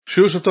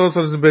שיעור של תורה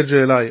סטודיס בית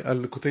ג'אלי על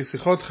לקוטי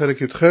שיחות,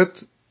 חלק י"ח,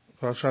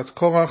 פרשת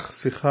קורח,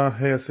 שיחה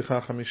השיחה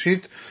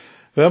החמישית.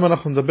 והיום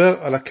אנחנו נדבר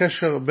על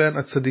הקשר בין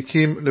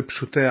הצדיקים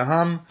לפשוטי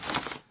העם.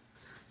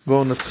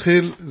 בואו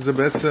נתחיל, זה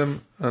בעצם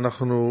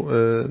אנחנו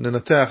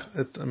ננתח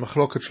את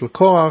המחלוקת של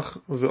קורח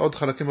ועוד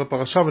חלקים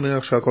בפרשה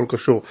ונראה שהכל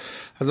קשור.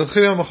 אז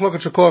נתחיל עם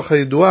המחלוקת של קורח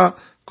הידועה.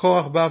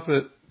 קורח בא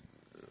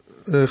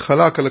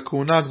וחלק על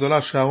הכהונה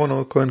הגדולה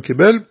שאהרון הכהן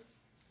קיבל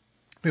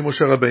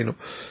ממשה רבינו.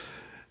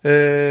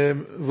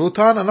 והוא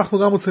טען, אנחנו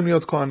גם רוצים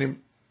להיות כהנים.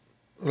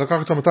 לקח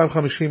את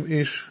 250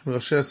 איש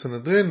מראשי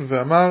הסנהדרין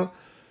ואמר,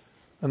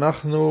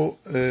 אנחנו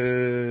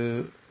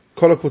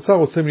כל הקבוצה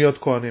רוצים להיות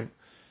כהנים.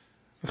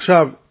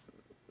 עכשיו,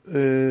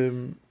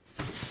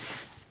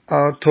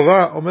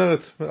 התורה אומרת,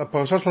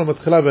 הפרשה שלנו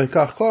מתחילה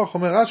ויקח קורח,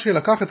 אומר רש"י,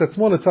 לקח את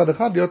עצמו לצד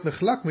אחד להיות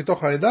נחלק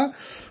מתוך העדה,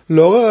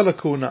 לעורר על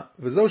הכהונה.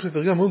 וזהו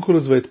שתרגם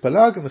אונקולוס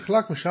והתפלג,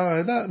 נחלק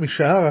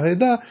משאר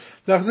העדה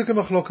להחזיק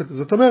המחלוקת.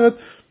 זאת אומרת,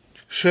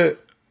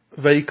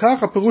 ויקח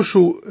הפירוש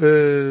הוא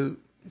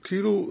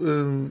כאילו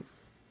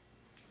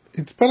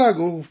התפלג,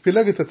 הוא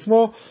פילג את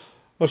עצמו,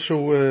 או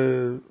שהוא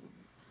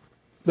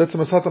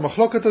בעצם עשה את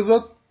המחלוקת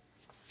הזאת.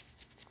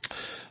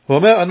 הוא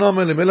אומר, אני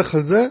אומר למלך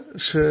על זה,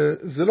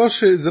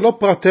 שזה לא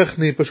פרט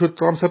טכני, פשוט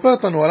תורה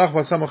מספרת לנו, הלך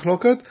ועשה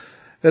מחלוקת,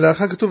 אלא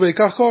אחר כתוב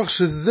ויקח קורח,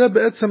 שזה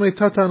בעצם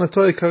הייתה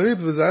טענתו העיקרית,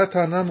 וזו הייתה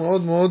טענה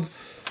מאוד מאוד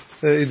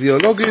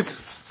אידיאולוגית.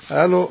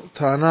 היה לו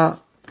טענה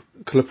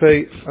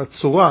כלפי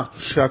הצורה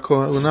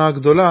שהכהונה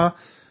הגדולה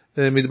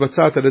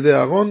מתבצעת על ידי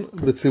אהרון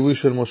בציווי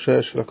של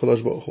משה של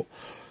הקדוש ברוך הוא.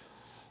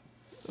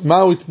 מה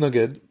הוא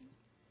התנגד?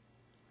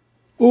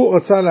 הוא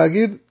רצה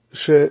להגיד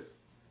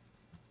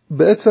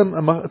שבעצם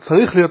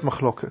צריך להיות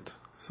מחלוקת.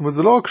 זאת אומרת,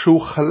 זה לא רק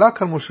שהוא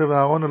חלק על משה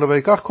ואהרון, אלא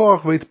ויקח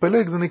קורח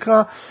והתפלג, זה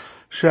נקרא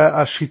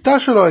שהשיטה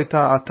שלו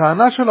הייתה,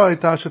 הטענה שלו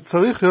הייתה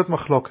שצריך להיות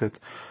מחלוקת.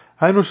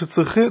 היינו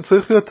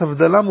שצריך להיות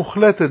הבדלה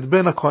מוחלטת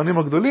בין הכהנים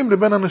הגדולים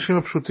לבין האנשים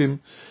הפשוטים.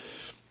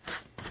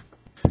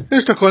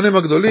 יש את הכהנים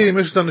הגדולים,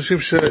 יש את האנשים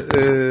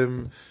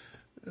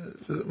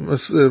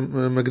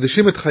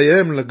שמקדישים את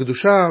חייהם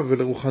לקדושה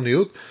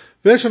ולרוחניות,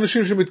 ויש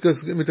אנשים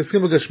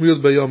שמתעסקים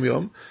בגשמיות ביום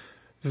יום,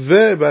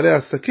 ובעלי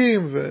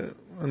עסקים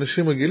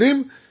ואנשים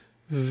רגילים,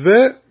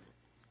 ועל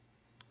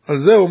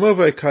זה הוא אומר,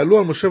 ויקהלו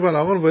על משה ועל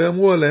אהרון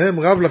ויאמרו עליהם,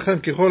 רב לכם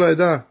ככל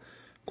העדה,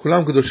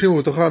 כולם קדושים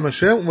ובתוכם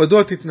השם,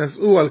 ומדוע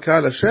תתנשאו על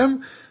קהל השם?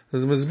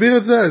 אז מסביר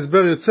את זה,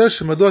 ההסבר יוצא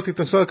שמדוע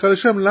תתנשאו על קהל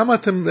השם, למה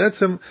אתם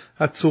בעצם,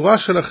 הצורה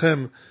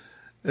שלכם,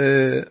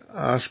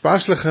 ההשפעה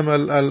שלכם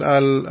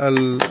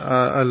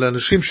על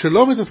אנשים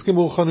שלא מתעסקים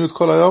ברוחניות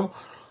כל היום,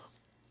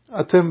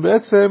 אתם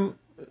בעצם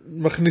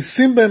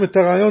מכניסים בהם את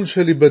הרעיון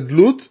של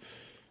היבדלות,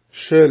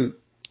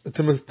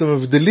 אתם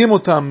מבדלים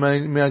אותם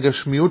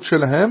מהגשמיות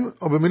שלהם,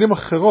 או במילים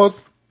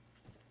אחרות,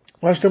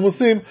 מה שאתם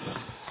עושים,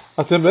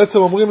 אתם בעצם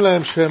אומרים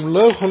להם שהם לא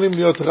יכולים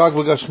להיות רק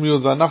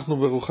בגשמיות, ואנחנו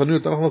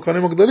ברוחניות, אנחנו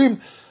הכהנים הגדולים,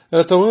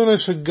 אלא אתם אומרים להם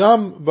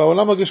שגם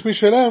בעולם הגשמי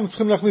שלהם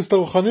צריכים להכניס את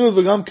הרוחניות,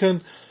 וגם כן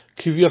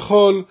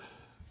כביכול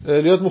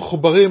להיות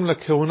מחוברים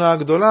לכהונה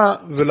הגדולה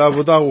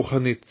ולעבודה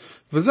הרוחנית.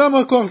 וזה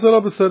אמר קורח, זה לא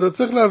בסדר,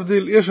 צריך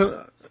להבדיל,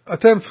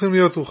 אתם צריכים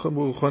להיות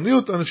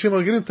ברוחניות, אנשים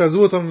רגילים,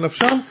 תעזבו אותם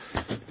לנפשם,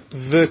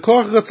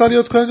 וקורח רצה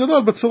להיות כהן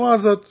גדול בצורה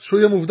הזאת, שהוא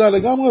יהיה מובדל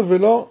לגמרי,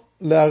 ולא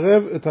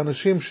לערב את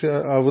האנשים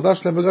שהעבודה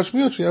שלהם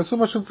בגשמיות, שיעשו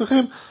מה שהם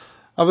צריכים,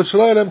 אבל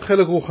שלא יהיה להם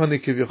חלק רוחני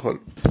כביכול.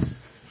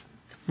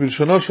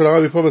 בלשונו של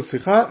הרבי פה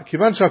בשיחה,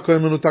 כיוון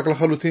שהכהן מנותק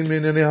לחלוטין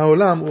מענייני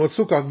העולם, הוא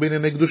עסוק רק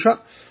בענייני קדושה,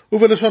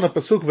 ובלשון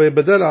הפסוק,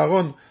 ויבדל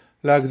אהרון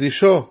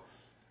להקדישו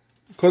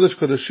קודש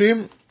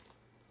קודשים,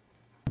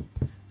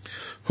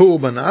 הוא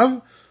ובניו,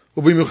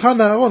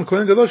 ובמיוחד אהרון,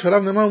 כהן גדול שעליו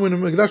נאמר מן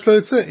המקדש לא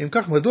יצא. אם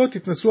כך, מדוע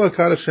תתנסו על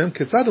קהל השם?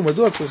 כיצד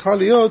ומדוע צריכה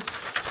להיות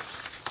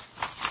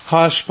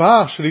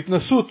ההשפעה של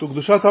התנסות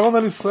וקדושת אהרון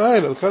על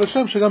ישראל, על קהל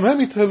השם, שגם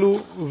הם יתהלו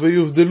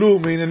ויובדלו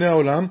מענייני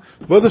העולם,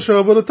 ועוד אשר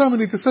עבודתם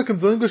להתעסק עם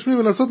דברים גשמיים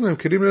ולעשות מהם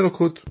כלים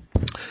לאלוקות.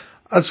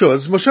 אז שוב,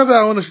 אז משה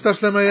ואהרון, השיטה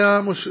שלהם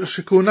היה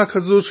שכהונה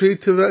כזו שהיא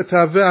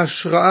תהווה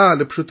השראה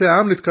לפשוטי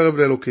העם להתקרב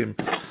לאלוקים.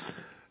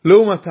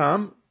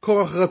 לעומתם,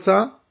 קורח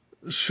רצה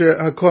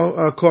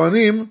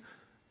שהכהנים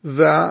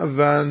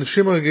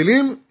והאנשים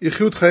הרגילים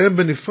יחיו את חייהם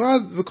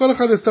בנפרד, וכל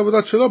אחד יעשה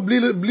עבודת שלו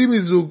בלי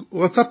מיזוג.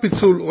 הוא רצה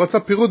פיצול, הוא רצה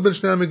פירוט בין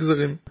שני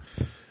המגזרים.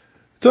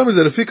 יותר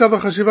מזה, לפי קו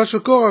החשיבה של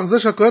קורח, זה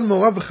שהכהן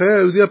מעורב בחיי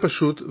היהודי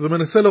הפשוט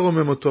ומנסה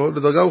לרומם אותו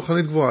לדרגה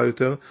רוחנית גבוהה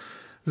יותר,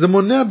 זה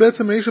מונע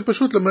בעצם האיש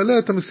הפשוט למלא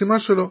את המשימה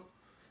שלו.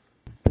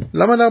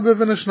 למה לערבב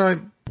בין השניים?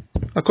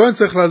 הכהן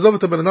צריך לעזוב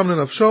את הבן אדם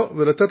לנפשו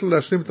ולתת לו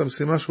להשלים את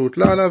המשימה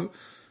שהוטלה עליו,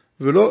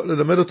 ולא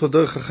ללמד אותו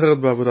דרך אחרת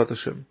בעבודת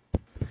השם.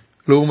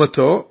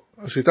 לעומתו,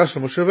 השיטה של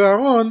משה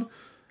ואהרון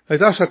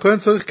הייתה שהכהן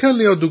צריך כן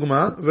להיות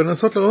דוגמה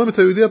ולנסות לרומם את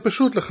היהודי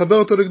הפשוט, לחבר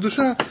אותו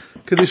לקדושה,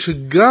 כדי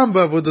שגם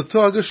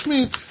בעבודתו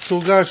הגשמית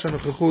תורגש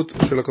הנוכחות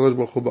של הקדוש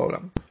ברוך הוא בעולם.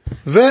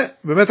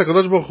 ובאמת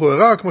הקדוש ברוך הוא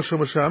הראה, כמו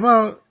שמשה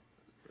אמר,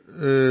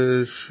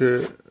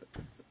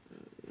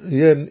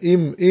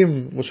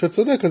 אם משה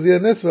צודק, אז יהיה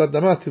נס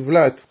והאדמה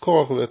תבלע את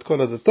קורח ואת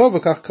כל עדתו,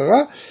 וכך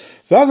קרה.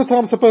 ואז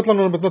התורה מספרת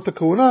לנו על מתנות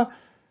הכהונה,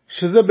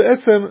 שזה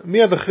בעצם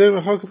מיד אחרי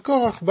מחלוקת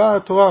קורח באה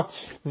התורה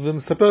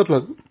ומספרת לה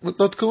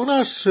מתנות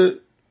כהונה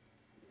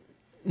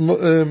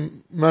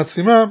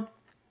שמעצימה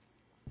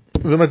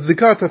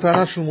ומצדיקה את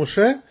הטענה של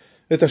משה,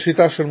 את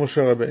השיטה של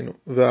משה רבינו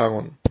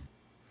ואהרון.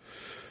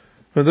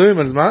 מדברים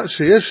על מה?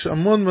 שיש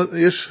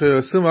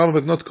 24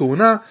 מתנות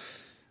כהונה,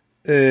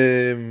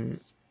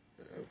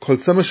 כל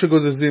צמא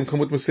שגוזזים,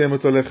 כמות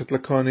מסוימת הולכת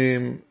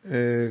לכהנים,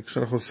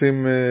 כשאנחנו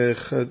עושים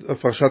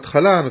הפרשת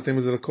חלה, נותנים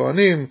את זה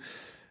לכהנים,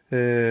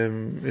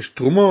 יש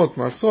תרומות,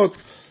 מעשרות,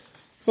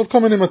 עוד כל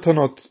מיני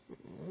מתנות,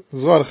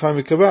 זרוע לחיים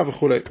יקבע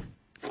וכו'.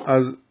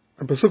 אז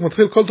הפסוק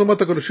מתחיל, כל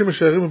תרומת הקודשים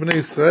משיירים מבני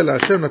ישראל,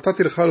 להשם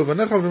נתתי לך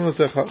לבניך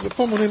ולבנותיך.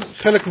 ופה מונים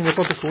חלק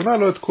ממתנות הכהונה,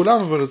 לא את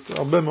כולם, אבל את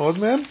הרבה מאוד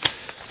מהם,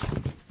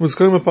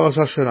 מוזכרים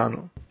בפרשה שלנו.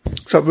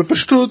 עכשיו,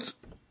 בפשטות,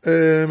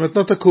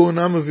 מתנות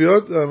הכהונה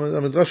מביאות,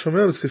 המדרש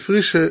אומר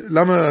בספרי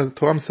שלמה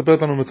התורה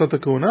מספרת לנו מתנות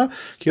הכהונה,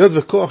 כי עוד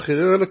וכוח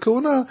ערער על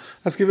הכהונה,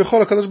 אז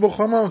כביכול הקדוש ברוך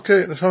הוא אמר,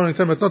 אוקיי, עכשיו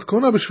ניתן מתנות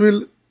כהונה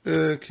בשביל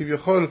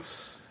כביכול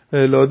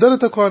לעודד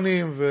את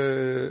הכהנים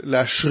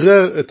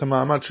ולאשרר את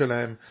המעמד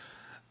שלהם.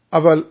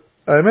 אבל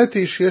האמת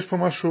היא שיש פה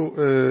משהו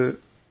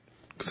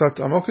קצת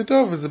עמוק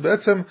יותר, וזה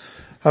בעצם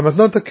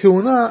המתנות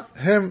הכהונה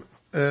הם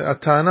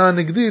הטענה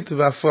הנגדית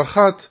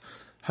והפרחת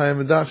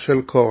העמדה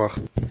של קורח.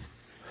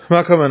 מה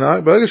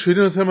הכוונה? ברגע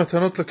שיהודים נותן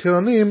מתנות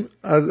לכהנים,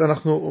 אז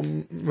אנחנו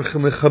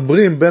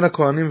מחברים בין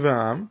הכהנים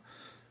והעם,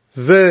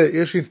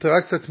 ויש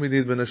אינטראקציה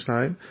תמידית בין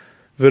השניים,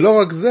 ולא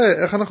רק זה,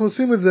 איך אנחנו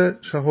עושים את זה?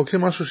 שאנחנו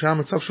לוקחים משהו שהיה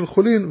מצב של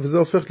חולין, וזה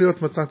הופך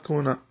להיות מתנת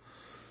כהונה.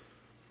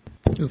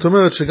 זאת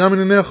אומרת שגם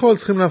ענייני החול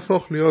צריכים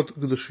להפוך להיות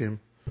קדושים.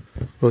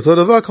 ואותו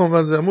דבר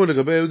כמובן זה אמור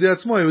לגבי היהודי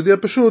עצמו, היהודי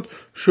הפשוט,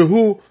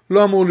 שהוא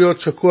לא אמור להיות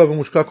שקוע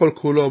ומושקע כל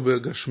כולו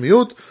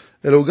בגשמיות,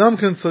 אלא הוא גם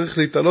כן צריך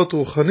להתעלות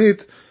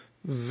רוחנית,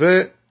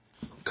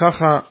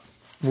 וככה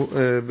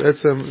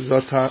בעצם זו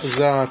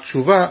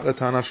התשובה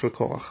לטענה של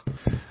קורח.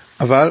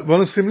 אבל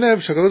בואו נשים לב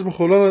שהקדוש ברוך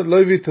הוא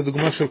לא הביא את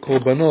הדוגמה של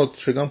קורבנות,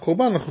 שגם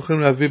קורבן אנחנו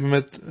יכולים להביא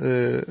באמת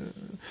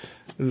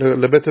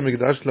לבית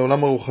המקדש,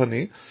 לעולם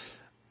הרוחני,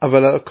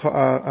 אבל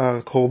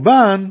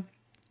הקורבן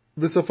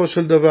בסופו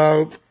של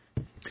דבר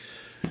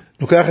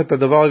לוקח את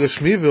הדבר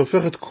הגשמי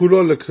והופך את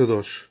כולו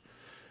לקדוש.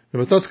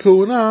 במתנות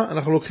כהונה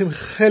אנחנו לוקחים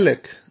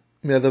חלק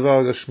מהדבר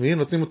הגשמי,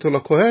 נותנים אותו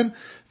לכהן,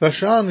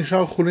 והשאר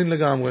נשאר חולין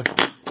לגמרי.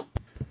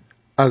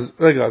 אז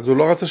רגע, אז הוא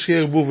לא רצה שיהיה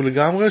ערבוב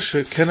לגמרי,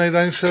 שכן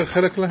עדיין נשאר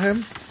חלק להם?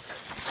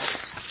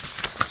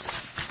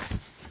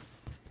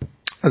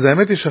 אז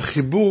האמת היא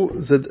שהחיבור,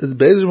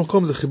 באיזה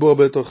מקום זה חיבור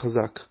הרבה יותר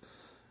חזק.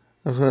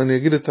 אני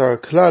אגיד את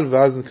הכלל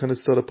ואז ניכנס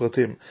יותר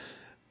לפרטים.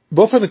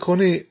 באופן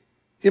עקרוני,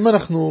 אם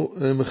אנחנו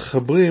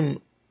מחברים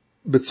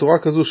בצורה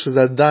כזו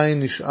שזה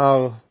עדיין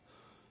נשאר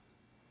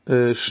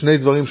שני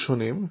דברים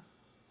שונים,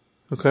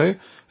 אוקיי?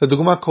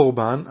 לדוגמה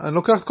קורבן, אני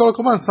לוקח את כל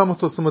הקורבן, שם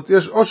אותו, זאת אומרת,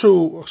 יש או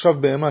שהוא עכשיו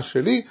בהמה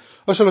שלי,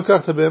 או שאני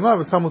לוקח את הבהמה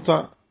ושם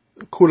אותה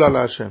כולה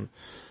להשם.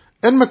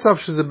 אין מצב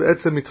שזה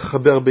בעצם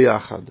מתחבר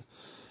ביחד.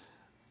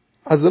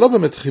 אז זה לא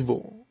באמת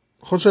חיבור.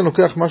 נכון שאני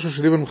לוקח משהו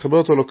שלי ואני מחבר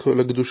אותו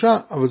לקדושה,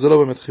 אבל זה לא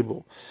באמת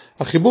חיבור.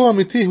 החיבור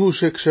האמיתי הוא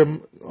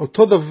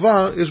שכשאותו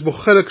דבר יש בו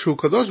חלק שהוא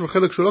קדוש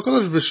וחלק שהוא לא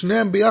קדוש,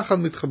 ושניהם ביחד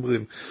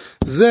מתחברים.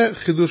 זה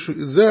חידוש,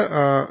 זה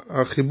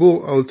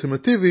החיבור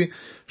האולטימטיבי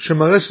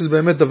שמראה שזה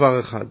באמת דבר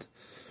אחד.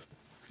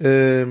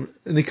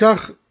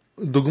 ניקח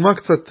דוגמה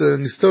קצת,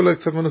 נסתה אולי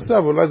קצת מנושא,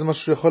 אבל אולי זה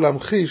משהו שיכול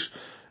להמחיש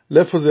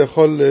לאיפה זה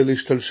יכול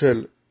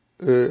להשתלשל,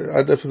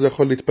 עד איפה זה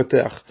יכול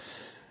להתפתח.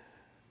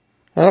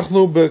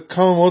 אנחנו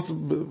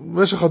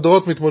במשך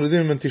הדורות מתמודדים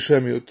עם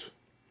אנטישמיות.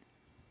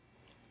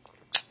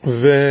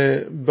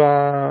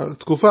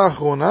 ובתקופה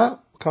האחרונה,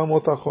 כמה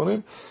מאות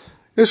האחרונים,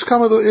 יש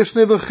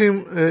שני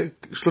דרכים,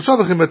 שלושה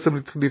דרכים בעצם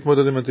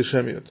להתמודד עם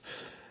אנטישמיות.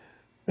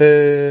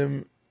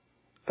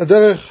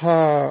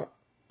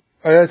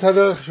 הייתה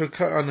דרך של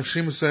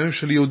אנשים מסוימים,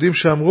 של יהודים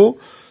שאמרו,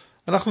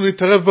 אנחנו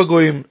נתערב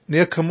בגויים,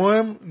 נהיה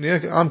כמוהם,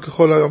 נהיה עם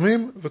ככל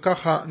העמים,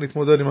 וככה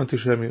נתמודד עם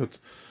אנטישמיות.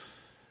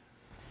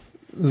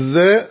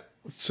 זה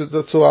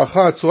צורה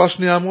אחת. צורה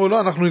שנייה אמרו,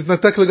 לא, אנחנו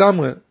נתנתק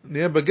לגמרי,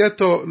 נהיה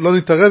בגטו, לא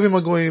נתערב עם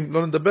הגויים,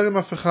 לא נדבר עם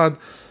אף אחד,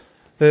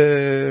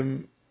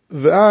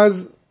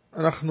 ואז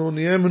אנחנו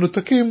נהיה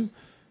מנותקים,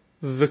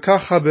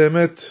 וככה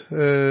באמת,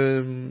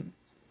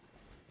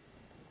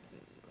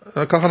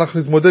 ככה אנחנו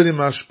נתמודד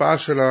עם ההשפעה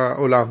של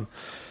העולם.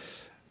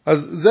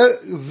 אז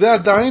זה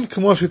עדיין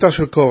כמו השיטה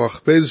של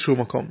קורח, באיזשהו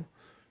מקום.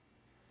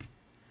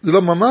 זה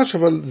לא ממש,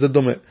 אבל זה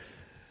דומה.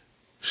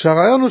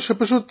 שהרעיון הוא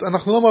שפשוט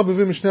אנחנו לא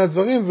מערבבים משני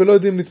הדברים ולא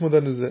יודעים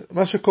להתמודד עם זה.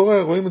 מה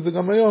שקורה, רואים את זה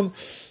גם היום,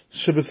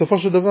 שבסופו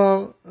של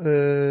דבר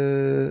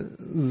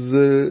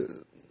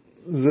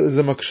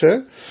זה מקשה.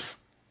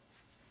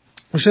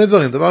 ושני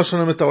דברים, דבר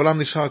ראשון, את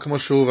העולם נשאר כמו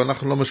שהוא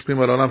ואנחנו לא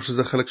משפיעים על העולם,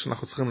 שזה חלק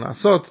שאנחנו צריכים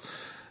לעשות.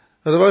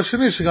 הדבר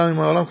השני, שגם אם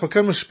העולם כבר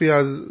כן משפיע,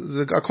 אז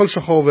זה הכל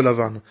שחור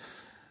ולבן.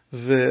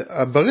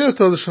 והבריא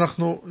יותר זה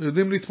שאנחנו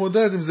יודעים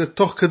להתמודד עם זה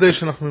תוך כדי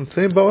שאנחנו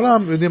נמצאים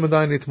בעולם, יודעים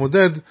עדיין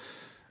להתמודד,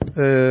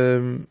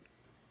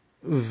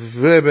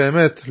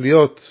 ובאמת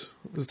להיות,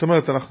 זאת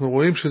אומרת, אנחנו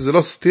רואים שזה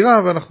לא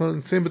סתירה ואנחנו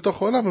נמצאים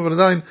בתוך העולם, אבל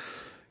עדיין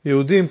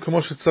יהודים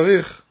כמו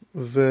שצריך,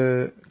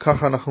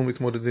 וככה אנחנו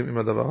מתמודדים עם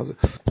הדבר הזה.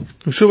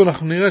 ושוב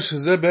אנחנו נראה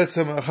שזה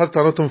בעצם אחת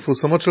הטענות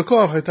המפורסמות של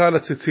קורח הייתה על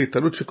הציצית,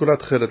 עלות שיקולת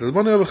תכלת. אז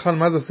בואו נראה בכלל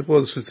מה זה הסיפור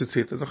הזה של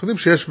ציצית. אז אנחנו יודעים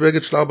שיש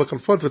בגד של 4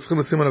 כנפות וצריכים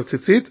לשים עליו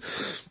ציצית,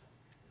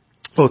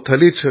 או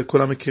טלית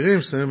שכולם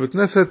מכירים, ששמים בבית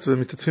כנסת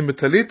ומתעטפים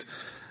בטלית.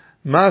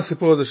 מה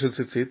הסיפור הזה של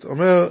ציצית?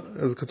 אומר,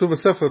 אז כתוב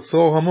בספר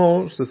צרור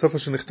המור, שזה ספר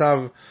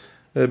שנכתב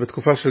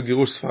בתקופה של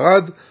גירוש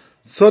ספרד,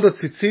 סוד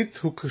הציצית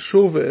הוא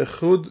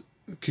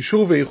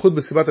קישור וייחוד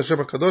בסיבת השם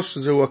הקדוש,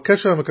 זהו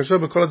הקשר המקשר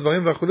בין כל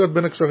הדברים והחוליות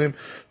בין הקשרים,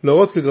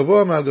 להורות כי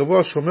גבוה מעל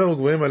גבוה שומר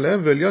וגבוהים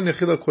עליהם, ועליון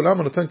יחיד על כולם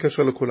הנותן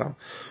קשר לכולם.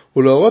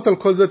 ולהורות על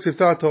כל זה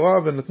צוותה התורה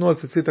ונתנו על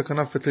ציצית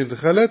הכנף וטלית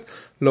תכלת,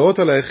 להורות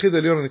על היחיד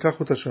עליון הניקח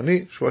חוט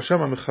השני, שהוא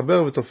השם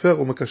המחבר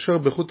ותופר ומקשר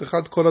בחוט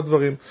אחד כל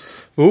הדברים,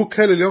 והוא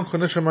כל עליון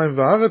קונה שמיים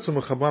וארץ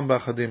ומחברם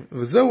באחדים.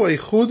 וזהו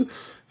הייחוד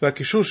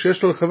והקישור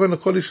שיש לו לכוון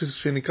לכל איש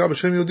שנקרא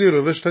בשם יהודי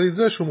ולובש טלית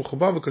זה, שהוא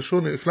מחובר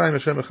וקשור נפלא עם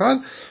השם אחד,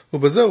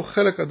 ובזה הוא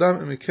חלק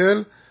אדם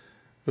מקל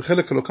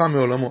וחלק אלוקם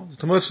מעולמו.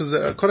 זאת אומרת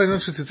כל העניין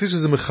של ציצית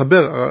שזה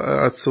מחבר,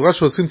 הצורה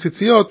שעושים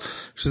ציציות,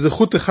 שזה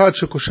חוט אחד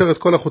שקושר את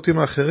כל החוטים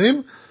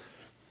האחרים,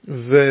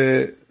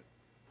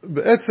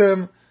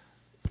 ובעצם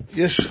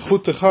יש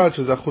חוט אחד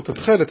שזה החוט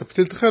התכלת,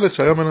 הפתיל תכלת,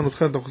 שהיום אין לנו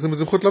תכלת, אנחנו עושים את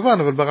זה עם חוט לבן,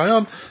 אבל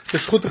ברעיון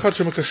יש חוט אחד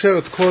שמקשר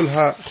את כל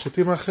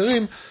החוטים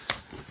האחרים,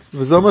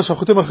 וזה אומר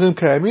שהחוטים האחרים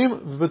קיימים,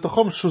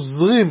 ובתוכם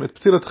שוזרים את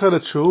פתיל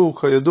התכלת שהוא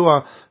כידוע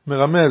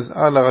מרמז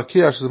על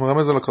הרקיע, שזה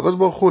מרמז על הקדוש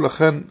ברוך הוא,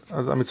 לכן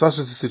המצווה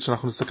של ציצית,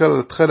 שאנחנו נסתכל על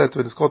התכלת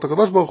ונזכור את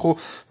הקדוש ברוך הוא,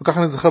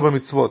 וככה נזכר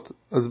במצוות.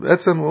 אז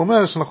בעצם הוא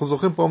אומר שאנחנו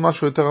זוכרים פה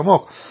משהו יותר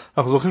עמוק,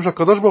 אנחנו זוכרים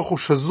שהקדוש ברוך הוא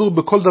שזור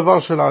בכל דבר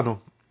שלנו.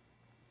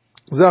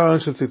 זה הרעיון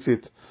של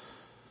ציצית.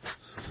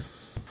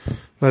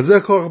 ועל זה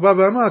קורח בא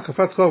ואמר,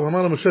 קפץ קורח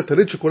ואמר למשה,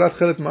 טלית שכולה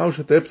תכלת מהו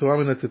שתהיה פטורה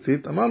מן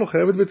הציצית? אמר לו,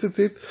 חייבת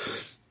בציצית.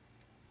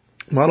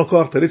 אמר לו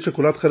קורח, טלית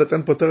שכולה תכלת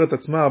אין פותרת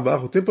עצמה, 4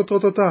 חוטים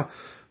פותרות אותה.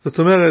 זאת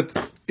אומרת,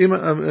 אם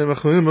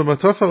אנחנו רואים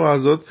במטאפורה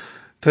הזאת,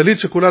 טלית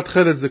שכולה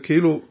תכלת זה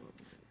כאילו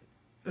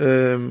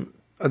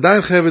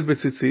עדיין חייבת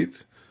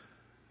בציצית.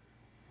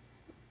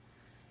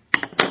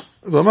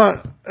 ואמר,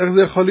 איך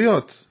זה יכול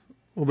להיות?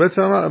 הוא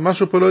בעצם אמר,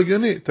 משהו פה לא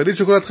הגיוני. טלית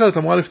שכולה תכלת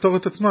אמורה לפתור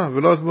את עצמה,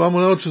 ולא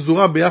אמורה להיות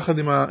שזורה ביחד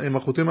עם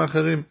החוטים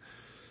האחרים.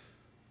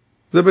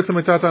 זה בעצם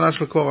הייתה הטענה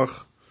של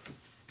קורח.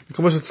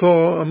 כמו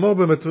שצרור המור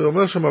באמת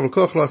אומר שם, אבל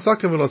קורח לא עשה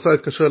כן ולא עשה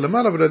להתקשר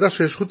למעלה, ולא ידע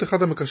שיש חוט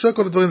אחד המקשר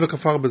כל הדברים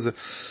וכפר בזה.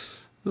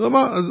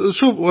 אז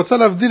שוב, הוא רצה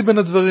להבדיל בין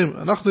הדברים.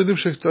 אנחנו יודעים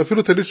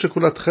שאפילו טלית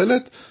שכולה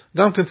תכלת,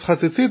 גם כן צריכה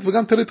ציצית,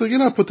 וגם טלית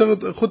רגילה,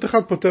 חוט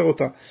אחד פותר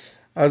אותה.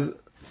 אז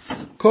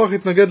קורח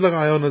התנגד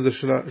לרעיון הזה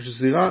של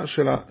הזירה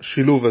של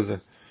השילוב הזה.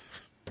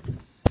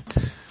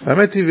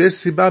 האמת היא, ויש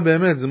סיבה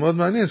באמת, זה מאוד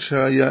מעניין,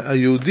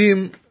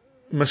 שהיהודים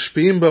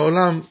משפיעים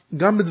בעולם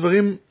גם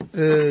בדברים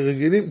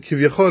רגילים,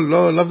 כביכול,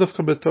 לאו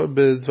דווקא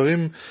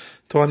בדברים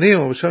תורניים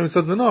או בשם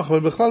מצד ונוח, אבל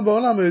בכלל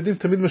בעולם היהודים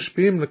תמיד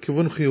משפיעים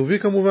לכיוון חיובי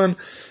כמובן,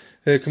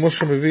 כמו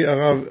שמביא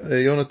הרב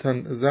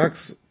יונתן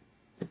זקס.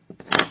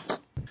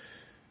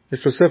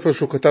 יש לו ספר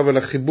שהוא כתב על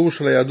החיבור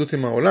של היהדות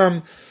עם העולם,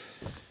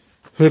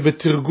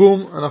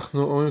 ובתרגום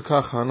אנחנו אומרים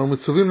ככה, אנו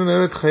מצווים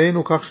לנהל את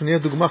חיינו כך שנהיה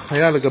דוגמה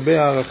חיה לגבי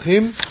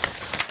הערכים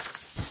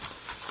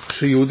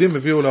שיהודים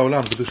הביאו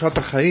לעולם, קדושת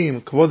החיים,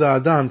 כבוד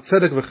האדם,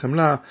 צדק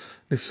וחמלה,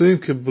 נישואים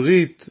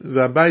כברית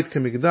והבית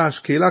כמקדש,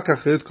 קהילה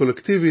כאחריות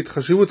קולקטיבית,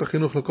 חשיבות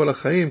החינוך לכל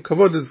החיים,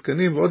 כבוד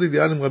לזקנים ועוד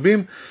אידיאלים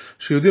רבים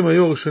שיהודים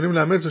היו הראשונים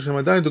לאמץ ושהם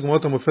עדיין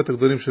דוגמאות המופת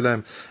הגדולים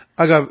שלהם.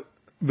 אגב,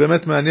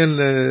 באמת מעניין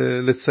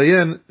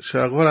לציין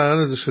שהרעיון העניין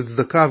הזה של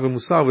צדקה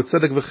ומוסר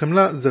וצדק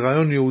וחמלה זה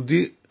רעיון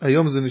יהודי,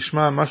 היום זה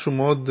נשמע משהו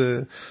מאוד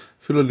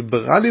אפילו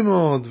ליברלי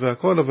מאוד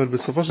והכל, אבל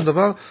בסופו של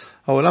דבר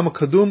העולם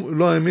הקדום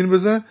לא האמין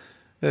בזה.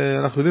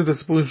 אנחנו יודעים את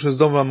הסיפורים של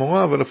סדום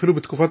ועמורה, אבל אפילו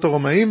בתקופת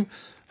הרומאים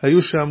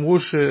היו שאמרו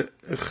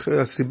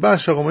שהסיבה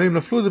שהרומאים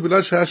נפלו זה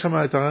בגלל שהיה שם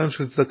את הרעיון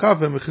של צדקה,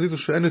 והם החליטו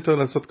שאין יותר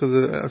לעשות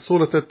כזה, אסור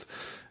לתת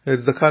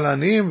צדקה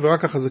לעניים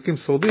ורק החזקים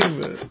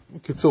שורדים.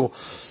 בקיצור,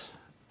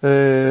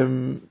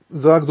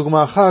 זו רק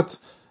דוגמה אחת.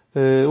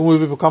 הוא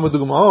מביא פה כמה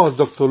דוגמאות,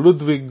 דוקטור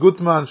לודוויג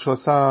גוטמן שהוא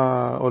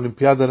עשה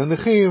אולימפיאדה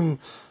לנכים,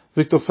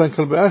 ויקטור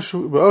פרנקל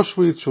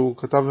באושוויץ שהוא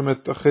כתב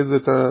באמת אחרי זה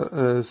את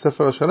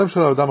הספר השלם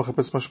שלו, אדם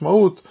מחפש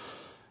משמעות,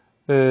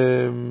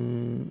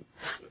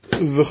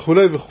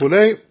 וכולי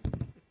וכולי.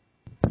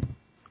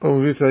 הוא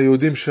מביא את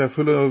היהודים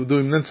שאפילו עבדו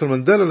עם נלסון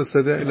מנדלה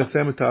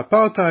לסיים את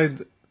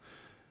האפרטהייד,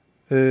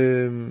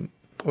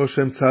 או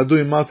שהם צעדו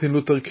עם מרטין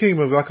לותר קינג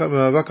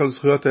במאבק על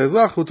זכויות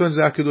האזרח, הוא טוען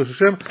שזה היה קידוש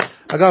השם.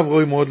 אגב,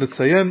 ראוי מאוד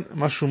לציין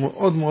משהו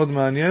מאוד מאוד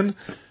מעניין,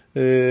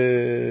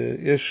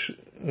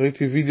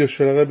 ראיתי וידאו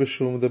של הרב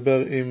שהוא מדבר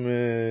עם,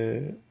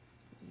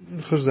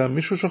 אני חושב שזה היה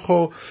מישהו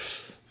שחור,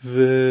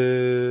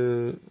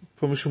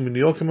 ופה מישהו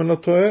מניו יורק אם אני לא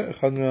טועה,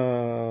 אחד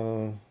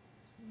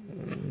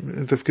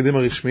מהתפקידים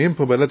הרשמיים,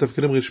 פה בעלי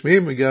תפקידים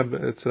רשמיים, הגיע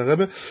אצל הרב,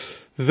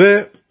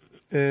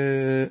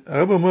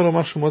 והרב אומר לו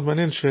משהו מאוד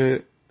מעניין,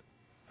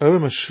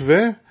 שהרב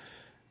משווה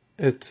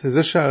את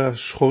זה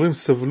שהשחורים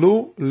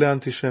סבלו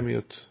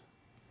לאנטישמיות.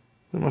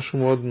 זה משהו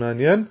מאוד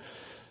מעניין.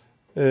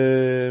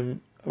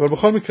 אבל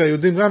בכל מקרה,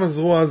 היהודים גם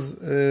עזרו אז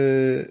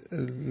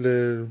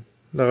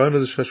לרעיון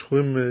הזה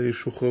שהשחורים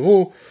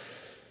ישוחררו,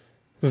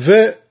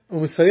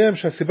 והוא מסיים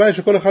שהסיבה היא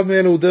שכל אחד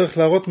מאלה הוא דרך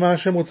להראות מה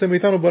השם רוצה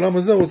מאיתנו בעולם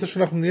הזה. הוא רוצה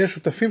שאנחנו נהיה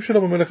שותפים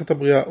שלו במלאכת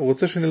הבריאה, הוא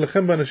רוצה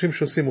שנלחם באנשים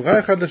שעושים רע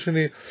אחד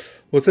לשני,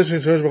 הוא רוצה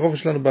שנשתמש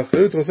בחופש שלנו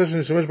באחריות, הוא רוצה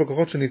שנשתמש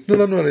בכוחות שניתנו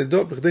לנו על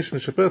ידו בכדי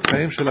שנשפר את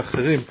חיים של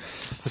אחרים.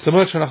 זאת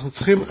אומרת שאנחנו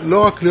צריכים לא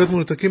רק להיות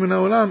מנותקים מן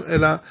העולם,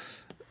 אלא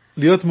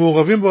להיות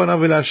מעורבים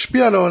בעולם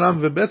ולהשפיע על העולם,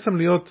 ובעצם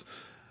להיות,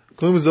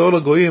 קוראים לזה אור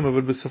לגויים,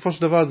 אבל בסופו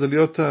של דבר זה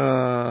להיות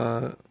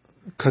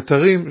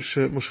הקטרים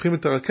שמושכים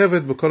את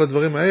הרכבת בכל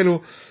הדברים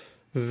האלו.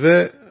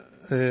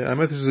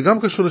 והאמת היא שזה גם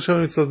קשור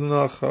לשם מצוות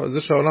ונוח,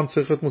 זה שהעולם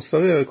צריך להיות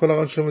מוסרי, כל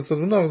הרעיון של שם מצוות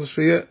ונוח זה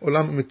שיהיה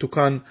עולם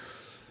מתוקן,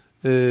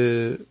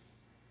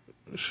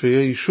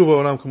 שיהיה יישוב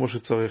העולם כמו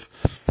שצריך.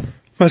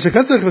 מה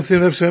שכאן צריך לשים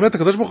לב, שבאמת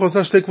הקדוש ברוך הוא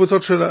עושה שתי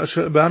קבוצות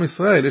בעם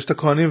ישראל, יש את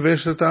הכהנים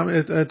ויש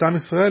את עם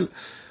ישראל.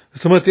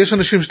 זאת אומרת, יש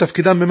אנשים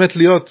שתפקידם באמת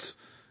להיות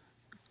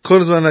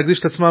כל הזמן להקדיש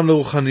את עצמם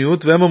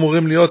לרוחניות, והם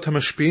אמורים להיות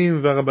המשפיעים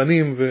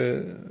והרבנים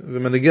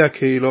ומנהיגי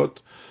הקהילות.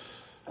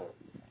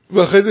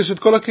 ואחרי זה יש את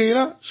כל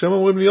הקהילה, שהם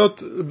אמורים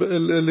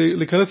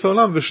להיכנס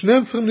לעולם,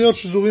 ושניהם צריכים להיות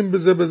שזורים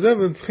בזה,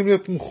 והם צריכים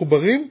להיות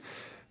מחוברים.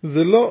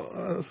 זה לא,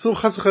 אסור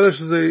חס וחלילה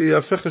שזה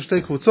יהפך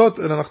לשתי קבוצות,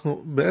 אלא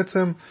אנחנו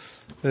בעצם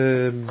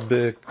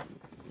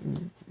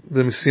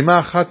במשימה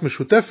אחת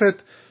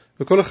משותפת,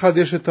 וכל אחד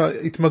יש את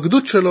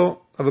ההתמקדות שלו,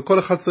 אבל כל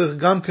אחד צריך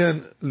גם כן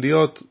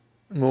להיות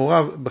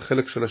מעורב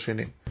בחלק של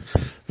השני.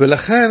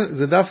 ולכן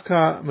זה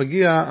דווקא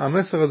מגיע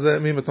המסר הזה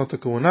ממתנות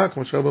הכהונה,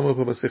 כמו שהרב אומר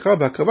פה בשיחה,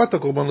 בהקרבת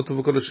הקורבנות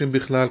ובקודשים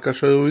בכלל,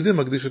 כאשר יהודי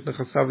מקדיש את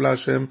נכסיו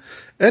להשם,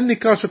 אין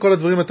נקרא שכל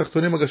הדברים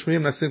התחתונים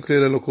הגשמיים נעשים כלי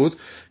לאלוקות,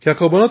 כי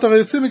הקורבנות הרי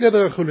יוצאים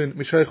מגדר החולין,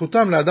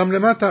 משייכותם לאדם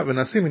למטה,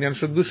 ונעשים עניין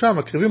של קדושה,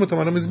 מקריבים אותם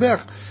על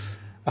המזבח.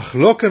 אך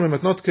לא כן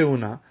במתנות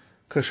כהונה,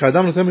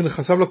 כשאדם נותן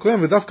מנכסיו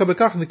לכהן, ודווקא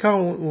בכך ניכר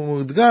הוא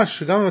מודגש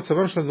שגם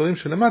במצבם של הדברים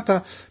שלמטה,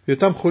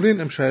 בהיותם חולין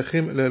הם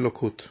שייכים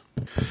לאלוקות.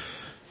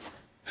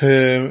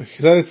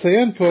 כדאי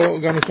לציין פה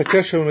גם את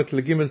הקשר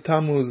לג'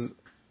 תמוז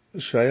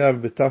שהיה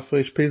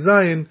בתרפ"ז,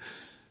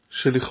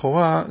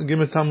 שלכאורה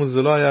ג' תמוז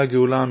זה לא היה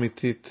הגאולה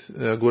האמיתית,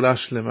 הגאולה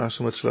השלמה, זאת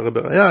אומרת של הרב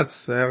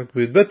רייץ, זה היה רק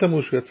בי"ב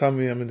תמוז שהוא יצא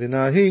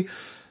מהמדינה ההיא,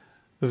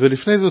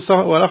 ולפני זה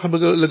הוא הלך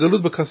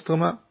לגלות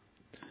בקסטרמה.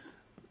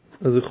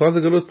 אז לכאורה זה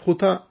גלות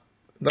פחותה.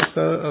 דווקא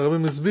הרבי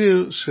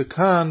מסביר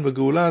שכאן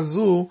בגאולה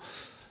הזו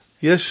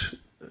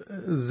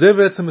זה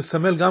בעצם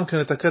מסמל גם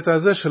כן את הקטע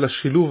הזה של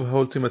השילוב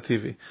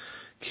האולטימטיבי.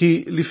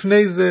 כי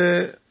לפני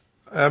זה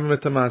היה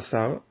באמת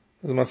המאסר,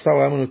 אז המאסר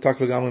היה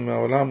מנותק לגמרי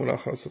מהעולם, הוא לא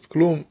יכול לעשות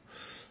כלום,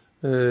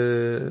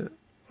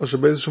 או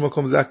שבאיזשהו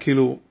מקום זה היה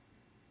כאילו,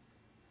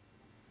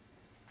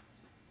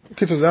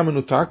 קיצור זה היה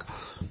מנותק.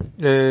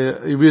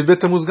 בבית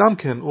תמוז גם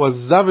כן, הוא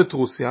עזב את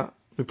רוסיה,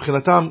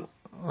 מבחינתם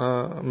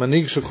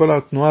המנהיג של כל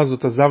התנועה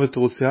הזאת עזב את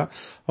רוסיה,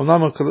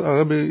 אמנם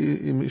הרבי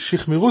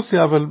המשיך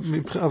מרוסיה,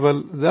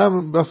 אבל זה היה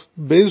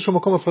באיזשהו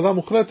מקום הפרדה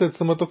מוחלטת,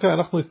 זאת אומרת, אוקיי,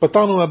 אנחנו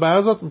התפטרנו מהבעיה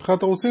הזאת,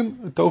 מבחינת הרוסים,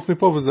 תעוף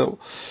מפה וזהו.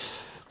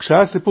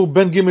 כשהיה סיפור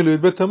בין ג'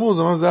 לי"ב תמוז,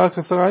 אמרנו, זה היה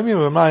 10 ימים,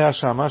 ומה היה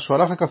שם? שהוא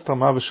הלך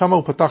לקסטרמה, ושם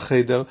הוא פתח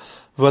חיידר,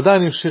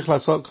 ועדיין המשיך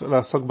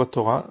לעסוק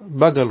בתורה,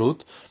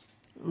 בגלות,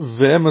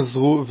 והם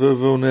עזרו,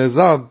 והוא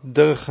נעזר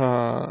דרך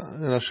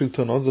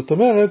השלטונות, זאת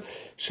אומרת,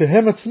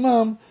 שהם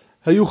עצמם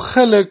היו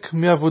חלק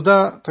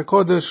מעבודת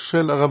הקודש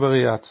של הרב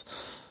רייץ.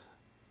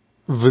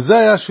 וזה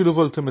היה שילוב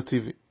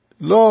אולטימטיבי.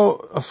 לא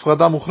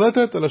הפרדה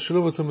מוחלטת, אלא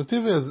שילוב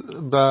אולטימטיבי. אז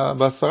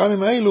ב10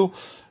 ימים האלו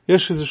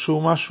יש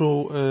איזשהו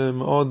משהו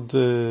מאוד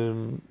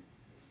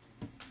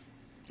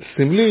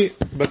סמלי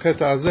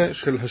בקטע הזה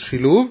של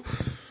השילוב.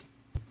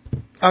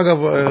 אגב,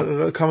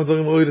 כמה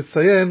דברים ראוי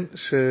לציין,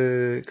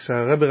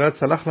 שכשהרב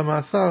רייץ הלך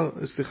למאסר,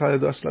 יש שיחה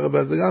ידועה של הרב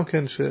על זה גם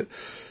כן,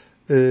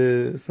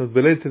 זאת אומרת,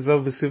 בליל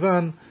ט"ו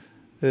בסיוון,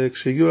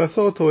 כשהגיעו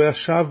לעשות אותו, הוא היה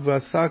שב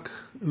ועסק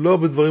לא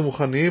בדברים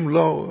רוחניים,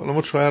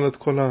 למרות שהוא היה לו את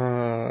כל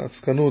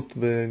העסקנות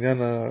בעניין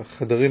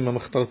החדרים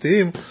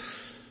המחתרתיים,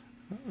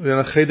 בעניין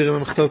החיידרים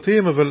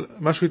המחתרתיים, אבל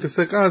מה שהוא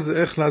התעסק אז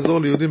זה איך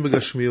לעזור ליהודים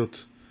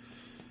בגשמיות.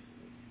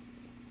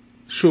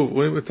 שוב,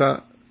 רואים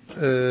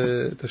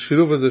את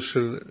השילוב הזה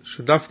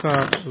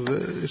שדווקא,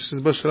 ויש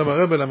הסבר שלם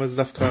הרב, למה זה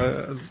דווקא,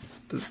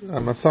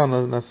 המסע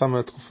נעשה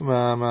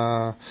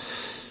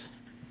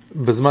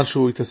בזמן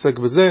שהוא התעסק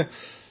בזה.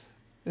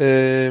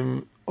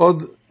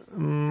 עוד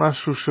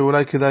משהו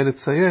שאולי כדאי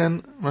לציין,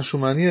 משהו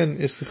מעניין,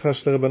 יש שיחה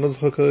של הרב, אני לא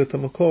זוכר כרגע את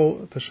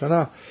המקור, את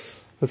השנה,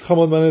 ושיחה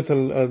מאוד מעניינת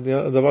על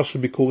הדבר של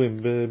ביקורים.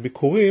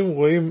 בביקורים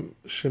רואים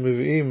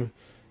שמביאים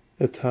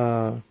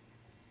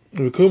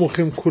בביקורים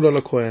הולכים כולה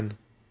לכהן.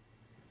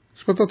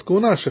 יש מתנות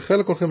כהונה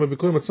שחלק הולכים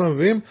בביקורים עצמם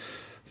מביאים,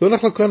 זה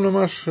הולך לכהן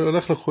ממש,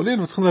 הולך לחולין,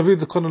 וצריכים להביא את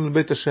זה קודם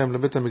לבית השם,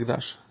 לבית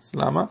המקדש. אז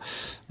למה?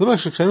 זאת אומרת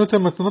שכשאני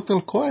נותן מתנות על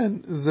כהן,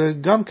 זה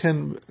גם כן,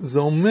 זה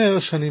אומר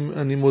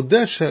שאני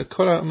מודה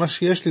שכל מה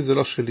שיש לי זה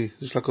לא שלי,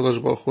 זה של הקדוש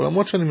ברוך הוא,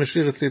 למרות שאני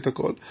משאיר אצלי את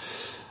הכל.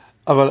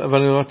 אבל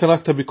אני נותן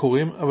רק את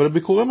הביקורים, אבל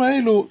הביקורים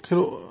האלו,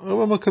 כאילו, הרב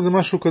אומר כזה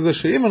משהו כזה,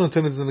 שאם אני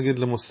נותן את זה נגיד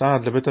למוסד,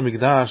 לבית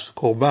המקדש,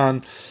 קורבן,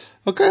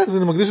 אוקיי, אז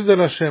אני מקדיש את זה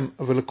להשם,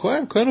 אבל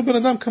לכהן, כהן הוא בן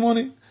אדם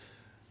כמוני.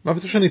 מה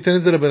פתאום שאני אתן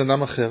את זה לבן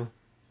אדם אחר?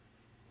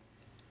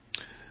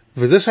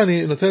 וזה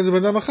שאני נותן את זה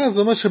בן אדם אחר, זה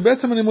אומר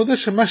שבעצם אני מודה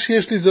שמה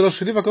שיש לי זה לא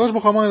שלי, והקדוש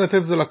ברוך הוא אמר לי לתת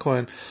את זה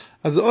לכהן.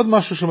 אז זה עוד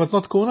משהו של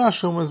מתנות כהונה,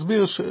 שהוא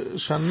מסביר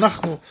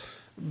שאנחנו,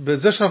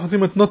 בזה שאנחנו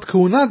נותנים מתנות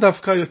כהונה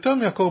דווקא יותר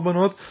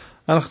מהקורבנות,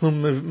 אנחנו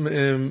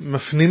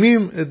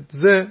מפנימים את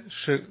זה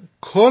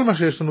שכל מה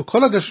שיש לנו,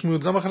 כל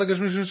הגשמיות, גם החלק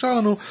הגשמי שנשאר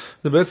לנו,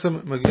 זה בעצם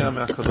מגיע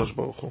מהקדוש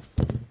ברוך הוא.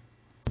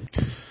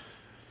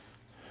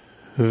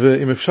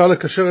 ואם אפשר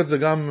לקשר את זה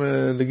גם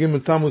לגימל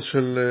תמוז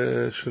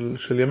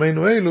של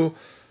ימינו אלו,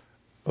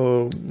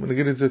 או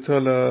נגיד את זה יותר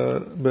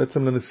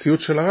בעצם לנשיאות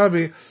של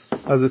הרבי,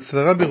 אז אצל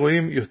הרבי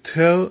רואים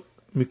יותר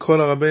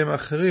מכל הרבים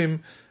האחרים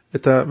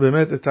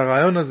באמת את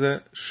הרעיון הזה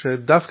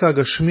שדווקא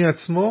הגשמי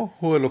עצמו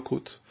הוא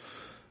אלוקות.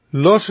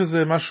 לא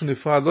שזה משהו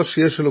נפרד, לא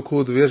שיש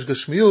אלוקות ויש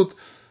גשמיות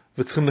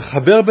וצריכים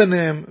לחבר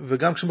ביניהם,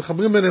 וגם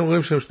כשמחברים ביניהם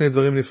רואים שהם שני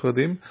דברים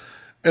נפרדים,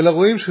 אלא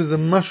רואים שזה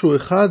משהו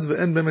אחד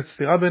ואין באמת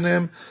סתירה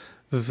ביניהם,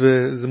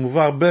 וזה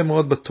מובא הרבה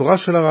מאוד בתורה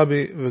של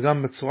הרבי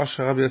וגם בצורה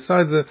שהרבי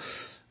עשה את זה.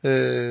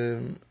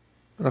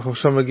 אנחנו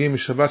עכשיו מגיעים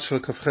משבת של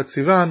כ"ח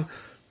סיוון,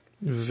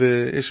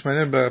 ויש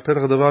מעניין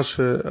בפתח הדבר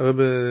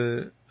שהרבי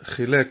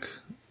חילק,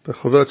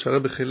 בחוברת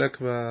שהרבי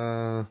חילק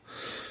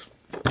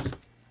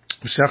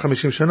בשעה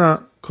 50 שנה,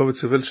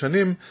 קובץ יובל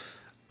שנים,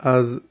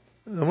 אז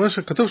אומר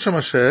שכתוב שם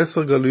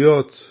ש10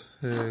 גלויות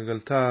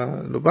גלתה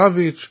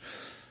לובביץ',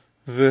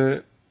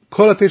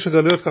 וכל 9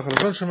 גלויות ככה,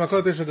 נכון שמה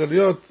כל 9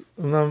 גלויות,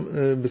 אמנם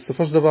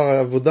בסופו של דבר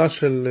העבודה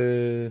של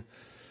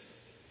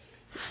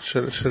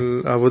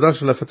העבודה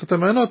של הפצת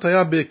המעיינות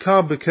היה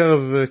בעיקר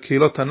בקרב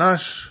קהילות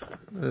הנש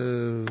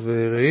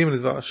ורעים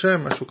לדבר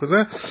השם, משהו כזה.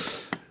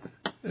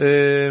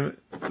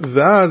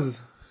 ואז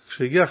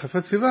כשהגיע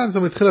חפץ סיוון,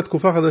 זו התחילה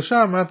תקופה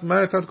חדשה. מה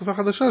הייתה התקופה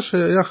חדשה?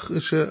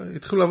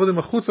 שהתחילו לעבוד עם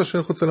החוצה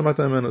שאין חוצה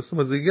למטה המעיינות. זאת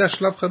אומרת, זה הגיע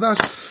שלב חדש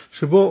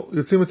שבו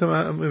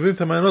מביאים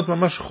את המעיינות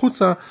ממש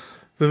חוצה,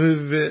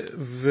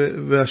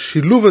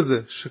 והשילוב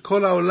הזה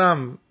שכל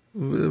העולם,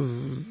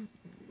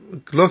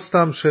 לא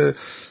סתם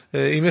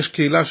שאם יש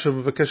קהילה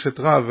שמבקשת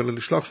רב, אלא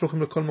לשלוח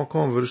שלוחים לכל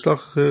מקום,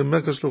 ולשלוח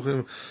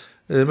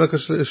מרכז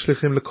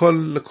שליחים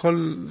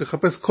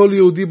לחפש כל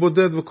יהודי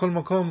בודד בכל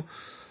מקום,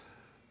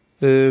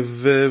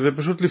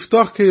 ופשוט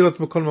לפתוח קהילות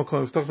בכל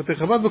מקום, לפתוח בתי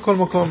חב"ד בכל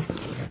מקום.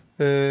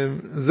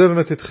 זה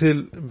באמת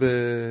התחיל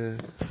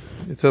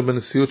יותר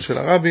בנשיאות של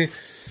הרבי,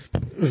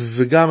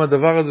 וגם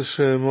הדבר הזה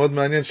שמאוד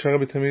מעניין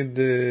שהרבי תמיד,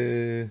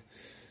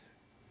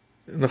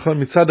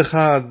 נכון, מצד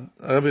אחד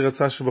הרבי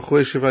רצה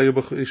שבחורי ישיבה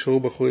יישארו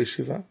בחורי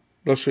ישיבה,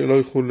 לא שלא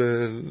ילכו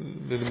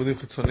ללימודים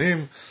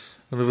חיצוניים,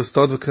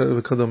 לאוניברסיטאות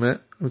וכדומה.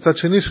 מצד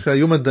שני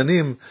שהיו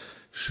מדענים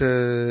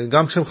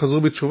שגם כשהם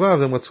חזרו בתשובה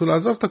והם רצו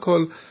לעזוב את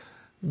הכל,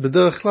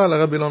 בדרך כלל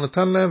הרבי לא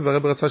נתן להם,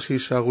 והרבי רצה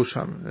שישארו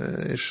שם.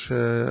 יש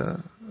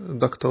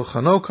דוקטור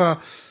חנוכה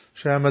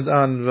שהיה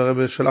מדען,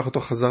 והרבי שלח אותו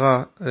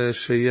חזרה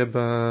שיהיה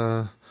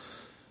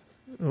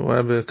הוא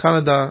היה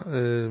בקנדה,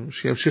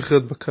 שימשיך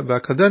להיות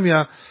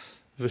באקדמיה,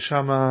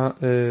 ושם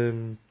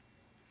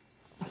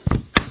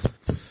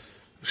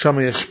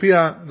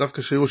ישפיע,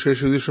 דווקא שיראו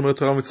שיש יהודי שומר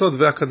תורה ומצוות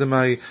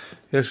ואקדמאי.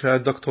 יש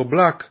דוקטור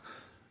בלק,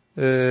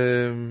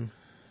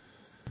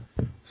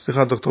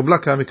 דוקטור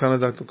בלק היה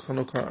מקנדה, דוקטור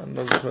חנוכה, אני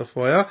לא זוכר איפה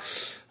הוא היה.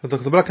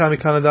 דוקטור בלק היה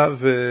מקנדה,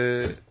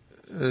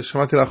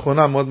 ושמעתי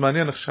לאחרונה, מאוד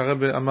מעניין, איך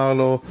שהרבי אמר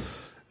לו,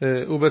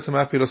 הוא בעצם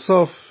היה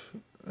פילוסוף,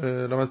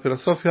 למד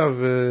פילוסופיה,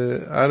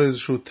 והיה לו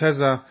איזושהי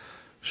תזה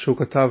שהוא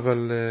כתב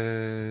על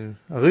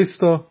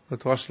אריסטו, על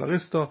התורה של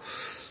אריסטו,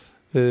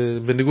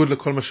 בניגוד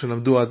לכל מה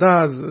שלמדו עד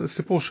אז,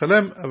 סיפור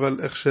שלם, אבל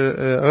איך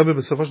שהרבי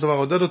בסופו של דבר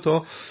עודד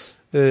אותו,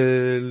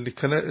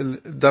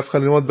 דווקא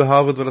ללמוד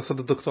בהרווארד ולעשות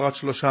את הדוקטורט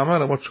שלו שם,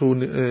 למרות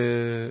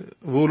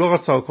והוא לא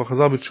רצה, הוא כבר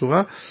חזר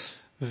בתשובה,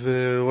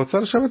 והוא רצה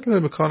לשבת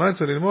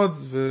בקרנייץ וללמוד,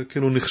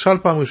 וכאילו נכשל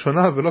פעם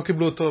ראשונה ולא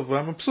קיבלו אותו, והוא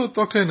היה מבסוט,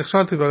 אוקיי,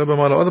 נכשלתי, והרבי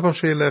אמר לו עוד פעם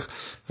שילך,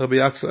 הרבי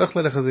יעץ לו איך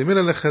ללכת, עם מי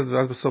ללכת,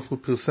 ואז בסוף הוא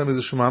פרסם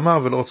איזשהו מאמר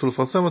ולא רצו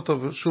לפרסם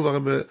אותו, ושוב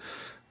הרבי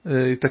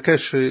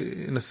התעקש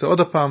שינסה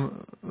עוד הפעם,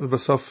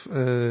 ובסוף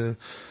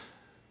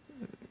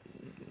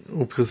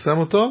הוא פרסם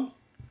אותו.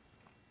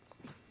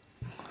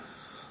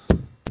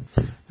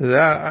 זה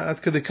היה עד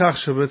כדי כך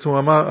שבעצם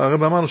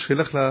הרב אמרנו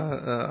שילך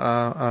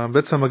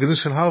בעצם המגזין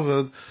של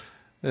הרווארד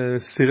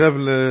סירב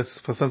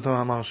לפרסם את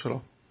המאמר שלו.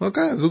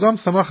 אוקיי, אז הוא גם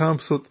שמח, היה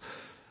מבסוט.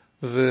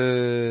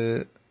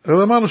 והרב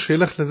אמרנו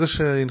שילך לזה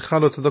שהנחה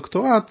לו את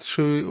הדוקטורט,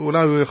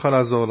 שאולי הוא יוכל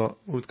לעזור לו.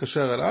 הוא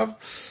התקשר אליו,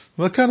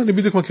 וכאן אני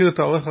בדיוק מכיר את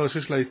העורך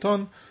הראשי של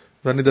העיתון,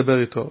 ואני אדבר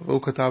איתו.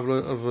 והוא כתב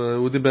לו,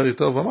 והוא דיבר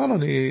איתו, ואמר לו,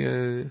 אני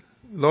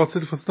לא רציתי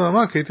לפרסם את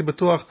המאמר, כי הייתי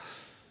בטוח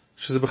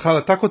שזה בכלל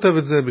אתה כותב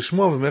את זה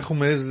בשמו, ומאיך הוא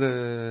מעז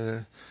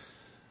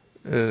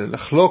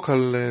לחלוק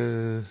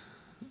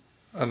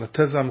על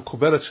התזה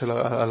המקובלת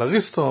על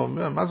אריסטו,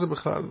 מה זה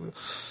בכלל?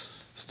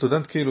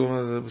 סטודנט כאילו,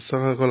 בסך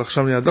הכל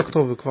עכשיו נהיה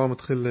דוקטור וכבר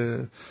מתחיל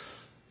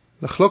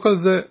לחלוק על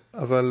זה,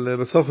 אבל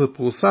בסוף זה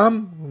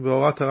פורסם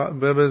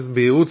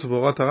בייעוץ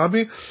ובהוראת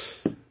הרבי,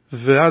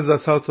 ואז זה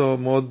עשה אותו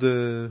מאוד,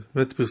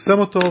 באמת פרסם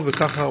אותו,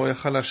 וככה הוא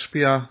יכל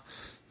להשפיע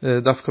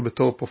דווקא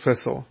בתור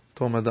פרופסור,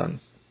 בתור מדען.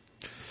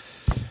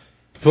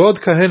 ועוד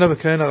כהנה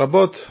וכהנה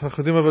רבות.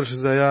 אנחנו יודעים אבל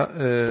שזה היה,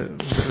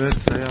 באמת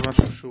זה היה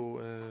משהו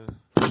שהוא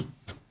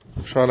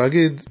אפשר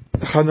להגיד,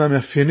 אחד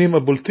מהמאפיינים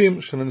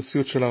הבולטים של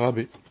הנשיאות של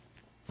הרבי.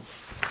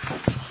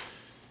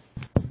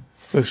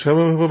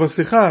 ושאומר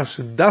בשיחה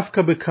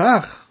שדווקא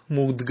בכך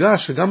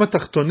מודגש שגם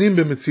התחתונים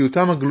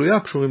במציאותם הגלויה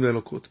קשורים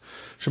לאלוקות.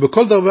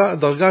 שבכל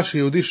דרגה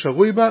שיהודי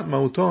שרוי בה,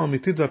 מהותו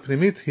האמיתית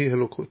והפנימית היא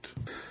אלוקות.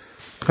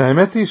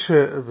 האמת היא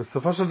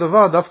שבסופו של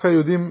דבר דווקא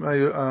היהודים,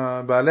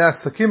 בעלי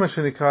העסקים מה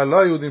שנקרא, לא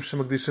היהודים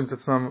שמקדישים את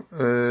עצמם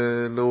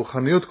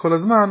לרוחניות כל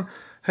הזמן,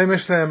 הם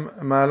יש להם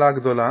מעלה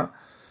גדולה.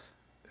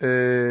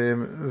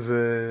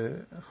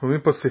 ואנחנו רואים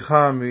פה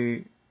שיחה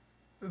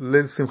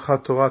מליל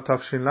שמחת תורה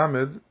תש"ל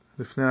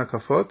לפני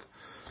ההקפות.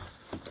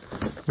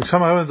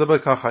 ושם הרב מדבר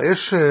ככה,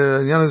 יש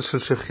העניין הזה של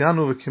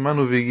שהחיינו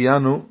וקימנו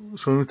והגיענו,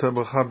 שומעים את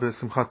הברכה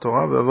בשמחת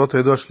תורה, ועברות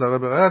הידוע של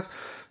הרב רייץ,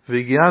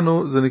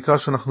 והגיענו זה נקרא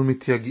שאנחנו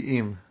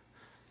מתייגעים.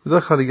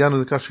 בדרך כלל הגענו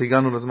זה נקרא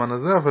שהגענו לזמן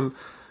הזה, אבל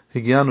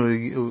הגיענו,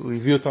 הוא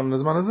הביא אותנו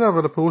לזמן הזה,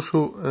 אבל הפירוש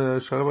הוא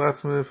שהרב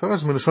רייץ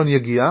מפרש מלשון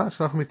יגיע,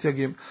 שאנחנו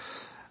מתייגעים.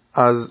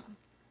 אז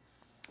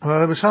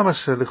הרב שמה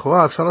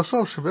שלכאורה אפשר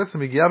לחשוב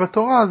שבעצם הגיעה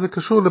בתורה זה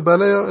קשור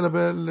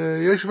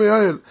ליש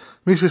ויואל.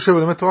 מי שיושב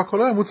ולמד תורה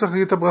כל היום הוא צריך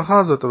להגיד את הברכה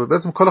הזאת, אבל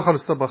בעצם כל אחד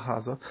עושה את הברכה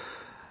הזאת.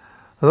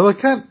 אז אומר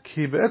כן,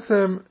 כי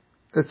בעצם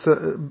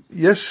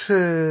יש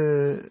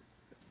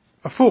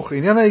הפוך,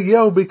 עניין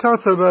ההגיעה הוא בעיקר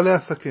אצל בעלי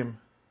עסקים.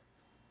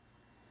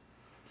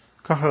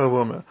 ככה הרב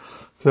אומר.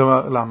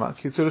 כלומר, למה?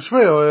 כי אצל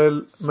יושבי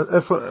אוהל,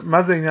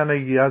 מה זה עניין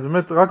ההגיעה? זה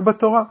באמת רק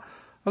בתורה.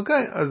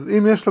 אוקיי, אז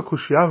אם יש לו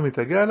קושיה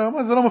ומתהגיע אליה,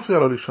 זה לא מפריע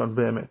לו לישון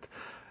באמת.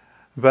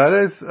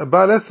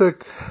 בעל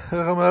עסק,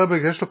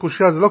 יש לו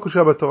קושיה, זה לא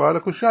קושיה בתורה, אלא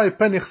קושיה היא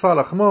פן יחסר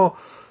לחמו,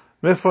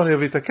 מאיפה אני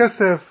אביא את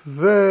הכסף,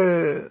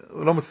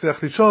 והוא לא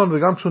מצליח לישון,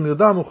 וגם כשהוא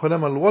נרדם הוא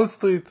חולם על וול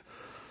סטריט,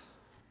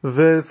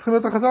 וצריכים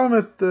להיות החזר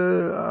באמת,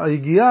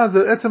 ההגיעה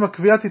זה עצם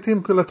הקביעת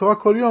עיתים לתורה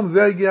כל יום,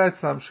 זה ההגיעה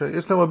אצלם,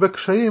 שיש להם הרבה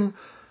קשיים,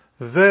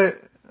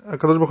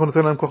 והקדוש ברוך הוא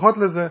נותן להם כוחות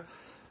לזה,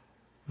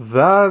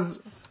 ואז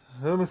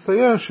הוא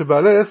מסיים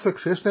שבעלי עסק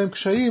שיש להם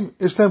קשיים,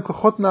 יש להם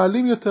כוחות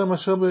נעלים יותר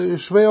מאשר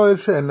ביושבי אוהל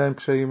שאין להם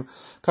קשיים,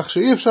 כך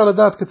שאי אפשר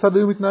לדעת כיצד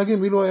היו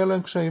מתנהגים אילו היה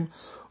להם קשיים,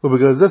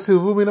 ובגלל זה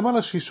סיבבו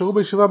מלמעלה שישארו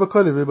בישיבה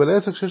בכולל, ובעלי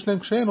עסק שיש להם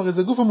קשיים, הרי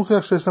זה גוף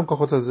המוכיח שיש להם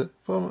כוחות לזה.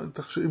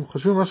 אם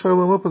חושבים מה שהרב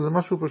אומר פה, זה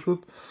משהו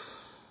פשוט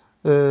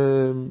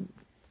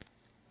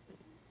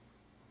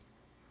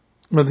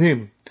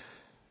מדהים.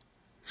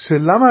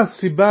 שלמה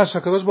הסיבה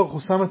שהקדוש ברוך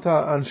הוא שם את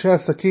אנשי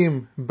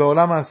העסקים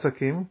בעולם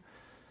העסקים,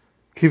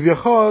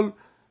 כביכול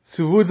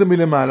סיבבו את זה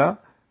מלמעלה,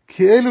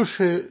 כי אלו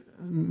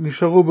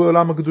שנשארו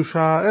בעולם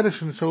הקדושה, אלה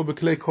שנשארו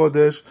בכלי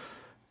קודש,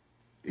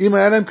 אם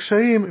היה להם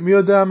קשיים, מי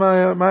יודע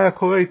מה היה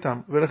קורה איתם.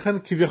 ולכן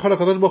כביכול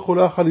הקדוש ברוך הוא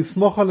לא יכול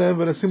לסמוך עליהם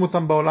ולשים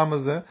אותם בעולם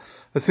הזה,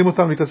 לשים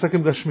אותם להתעסק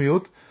עם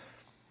גשמיות,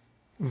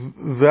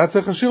 והיה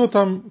צריך להשאיר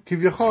אותם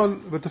כביכול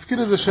בתפקיד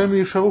הזה שהם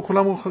יישארו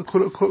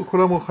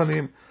כולם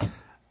רוחניים.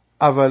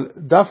 אבל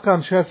דווקא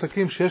אנשי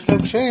עסקים שיש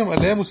להם קשיים,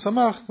 עליהם הוא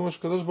שמח, כמו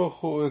שקדוש ברוך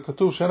הוא,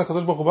 כתוב שאין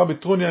הקדוש ברוך הוא בא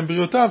בטרוניה עם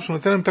בריאותיו, שהוא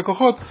נותן להם את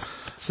הכוחות,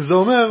 וזה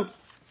אומר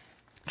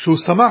שהוא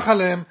שמח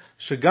עליהם,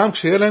 שגם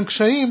כשיהיה להם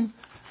קשיים,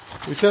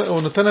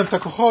 הוא נותן להם את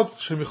הכוחות,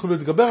 שהם יוכלו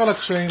להתגבר על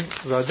הקשיים,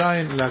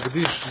 ועדיין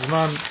להקדיש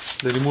זמן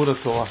ללימוד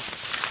התורה.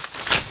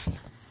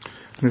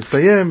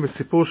 נסיים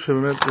בסיפור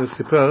שבאמת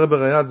סיפר הרב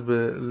רייץ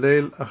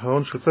בליל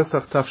אחרון של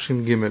פסח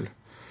תש"ג.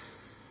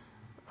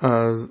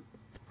 אז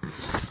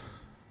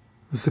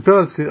הוא סיפר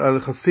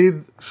על חסיד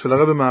של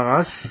הרב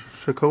מהר"ש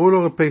שקראו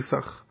לו רב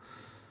פסח.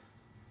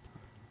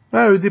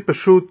 היה יהודי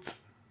פשוט,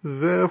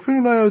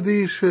 ואפילו לא היה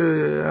יהודי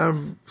שהיה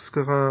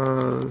ככה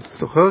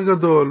סוחר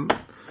גדול,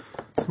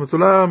 זאת אומרת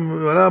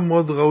הוא היה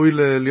מאוד ראוי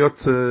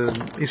להיות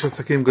איש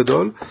עסקים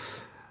גדול,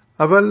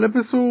 אבל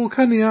לבס הוא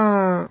כאן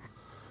נהיה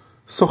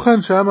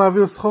סוכן שהיה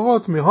מעביר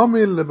סחורות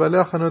מהומיל לבעלי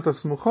החנויות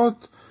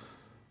הסמוכות,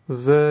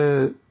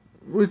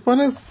 והוא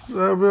התפרנס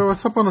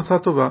ועשה פרנסה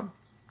טובה.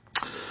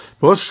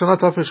 בראש השנה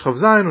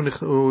תר"כ"ז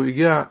הוא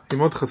הגיע עם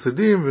עוד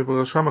חסידים,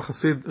 ובראשם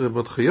החסיד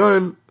רב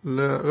חיואל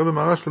לרב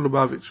מהר"ש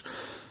ללובביץ'.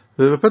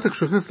 ובפתק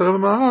שהוא הכניס לרב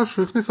מהר"ש,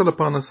 הוא הכניס על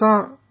הפרנסה,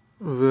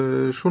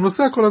 ושהוא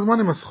נוסע כל הזמן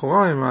עם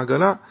הסחורה, עם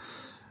העגלה.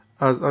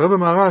 אז הרב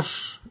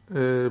מהר"ש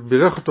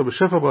בירך אותו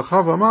בשפע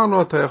ברכה ואמר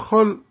לו, אתה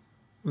יכול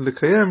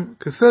לקיים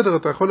כסדר,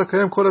 אתה יכול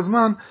לקיים כל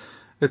הזמן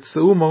את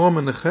שאו מרום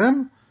מנחם,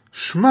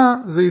 שמה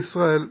זה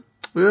ישראל.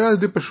 הוא היה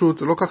יהודי פשוט,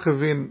 הוא לא כך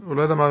הבין, הוא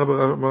לא ידע מה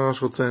הרב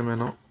מהר"ש רוצה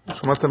ממנו, הוא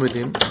שמע את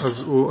המילים,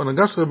 אז הוא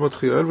נגש לרב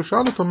חיואל ושאל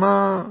אותו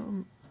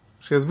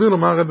שיסביר לו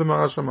מה הרב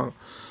מהר"ש אמר.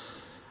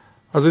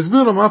 אז הוא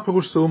הסביר לו מה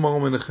הפירוש שאו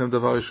מרום מנחם,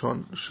 דבר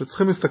ראשון,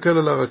 שצריכים להסתכל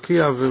על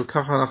הרקיע,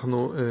 וככה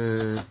אנחנו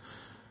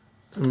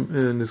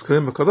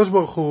נזכרים בקדוש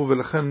ברוך הוא,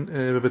 ולכן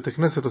בבית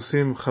הכנסת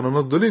עושים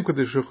חלונות גדולים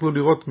כדי שיוכלו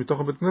לראות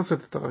מתוך הבית הכנסת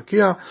את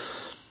הרקיע,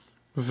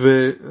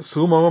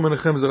 ושאו מרום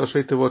מנחם זה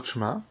ראשי תיבות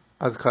שמה.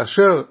 אז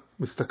כאשר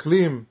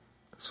מסתכלים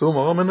שאו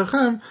מרום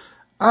מנחם,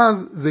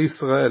 אז זה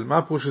ישראל. מה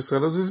הפירוש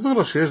ישראל? אז הוא הסביר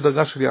לו שיש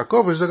דרגה של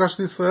יעקב ויש דרגה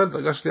של ישראל.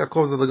 דרגה של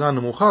יעקב זה דרגה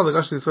נמוכה,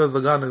 דרגה של ישראל זה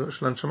דרגה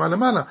של הנשמה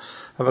למעלה,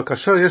 אבל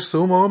כאשר יש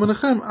שאו מרום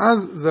מנחם,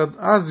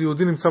 אז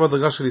יהודי נמצא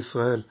בדרגה של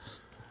ישראל.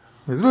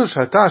 הסביר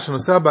שאתה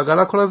שנוסע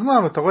בעגלה כל הזמן,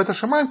 ואתה רואה את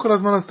השמיים כל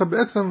הזמן, אז אתה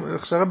בעצם,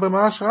 איך שהרב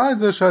ממש ראה את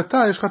זה,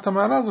 שאתה, יש לך את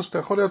המעלה הזו, שאתה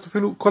יכול להיות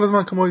אפילו כל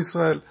הזמן כמו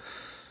ישראל.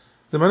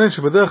 זה מעניין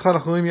שבדרך כלל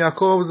אנחנו רואים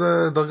יעקב,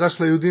 זה דרגה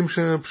של היהודים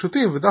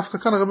שפשוטים, ודווקא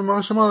כאן הרב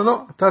ממש אמר לו,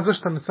 לא, אתה זה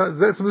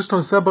עצם זה שאתה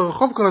נוסע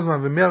ברחוב כל הזמן,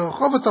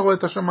 ומהרחוב אתה רואה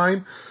את השמיים,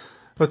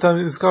 ואתה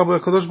נזכר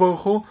בקדוש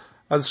ברוך הוא,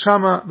 אז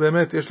שמה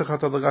באמת יש לך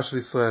את הדרגה של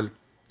ישראל.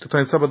 אתה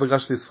נמצא בדרגה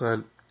של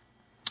ישראל.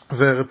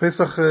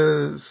 ופסח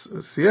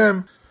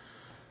סיים,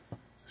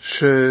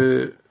 שהוא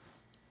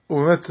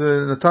באמת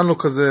נתן לו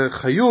כזה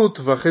חיות,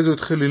 ואחרי זה הוא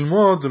התחיל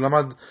ללמוד, הוא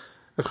למד,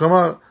 איך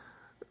לומר,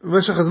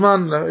 במשך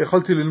הזמן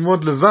יכולתי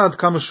ללמוד לבד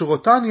כמה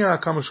שורות טניה,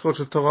 כמה שורות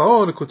של תורה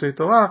אור, לקוטי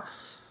תורה,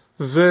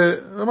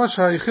 וממש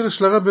היחיד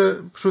של הרב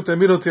פשוט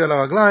העמיד אותי על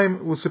הרגליים,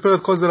 הוא סיפר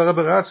את כל זה לרב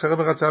רץ,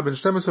 שהרב רץ היה בן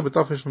 12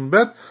 בתרנ"ב,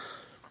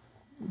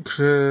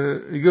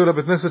 כשהגיעו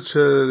לבית כנסת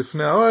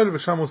שלפני האוהל,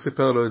 ושם הוא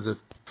סיפר לו את זה.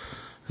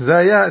 זה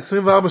היה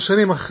 24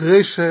 שנים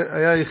אחרי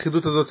שהיה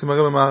היחידות הזאת עם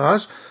הרב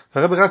המהר"ש,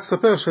 והרב רץ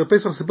ספר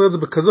שפסח סיפר את זה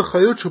בכזו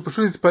חיות שהוא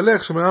פשוט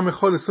התפלח שבן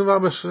יכול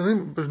 24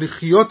 שנים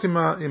לחיות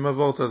עם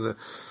הוורט הזה.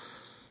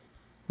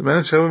 זה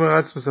מעניין שהרב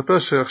רץ מספר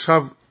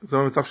שעכשיו זה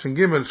לא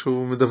בתש"ג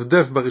שהוא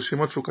מדפדף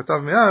ברשימות שהוא כתב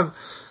מאז,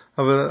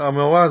 אבל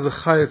המאורע הזה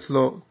חי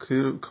אצלו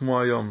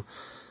כמו היום.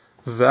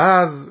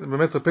 ואז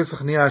באמת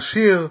פסח נהיה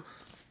עשיר,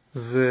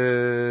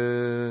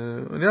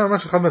 ונהיה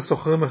ממש אחד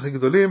מהסוחרים הכי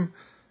גדולים,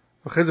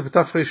 ואחרי זה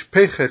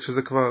בתרפ"ח,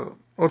 שזה כבר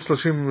עוד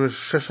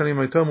 36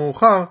 שנים יותר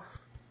מאוחר,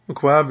 הוא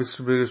כבר היה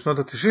בשנות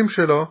ה-90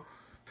 שלו,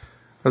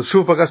 אז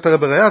שוב פגש את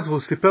הרב רייץ, והוא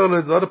סיפר לו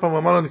את זה עוד פעם, הוא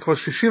אמר לו, אני כבר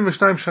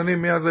 62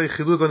 שנים מאז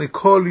היחידות, ואני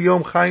כל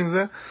יום חי עם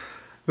זה,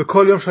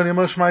 וכל יום שאני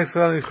אומר שמע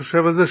ישראל, אני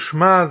חושב על זה,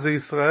 שמע זה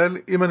ישראל,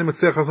 אם אני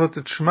מצליח לעשות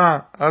את שמע,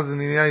 אז זה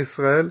נהיה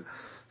ישראל,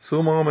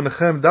 סור מרו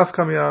מנחם,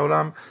 דווקא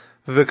מהעולם,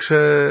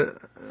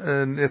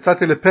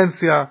 וכשיצאתי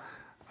לפנסיה,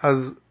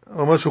 אז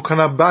הוא אומר שהוא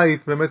קנה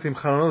בית באמת עם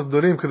חלונות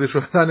גדולים, כדי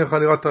שהוא עדיין יוכל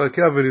לראות את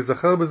הרקיע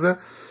ולהיזכר בזה,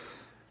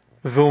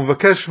 והוא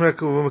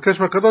מבקש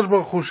מהקדוש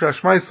ברוך הוא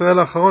שהשמע ישראל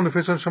האחרון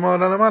לפני שנשמע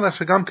עולה למעלה,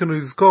 שגם כן הוא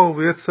יזכור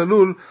ויהיה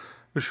צלול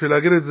בשביל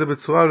להגיד את זה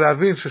בצורה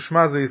ולהבין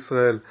ששמע זה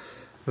ישראל.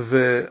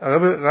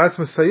 והרב רץ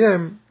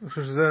מסיים, אני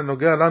חושב שזה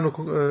נוגע לנו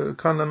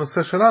כאן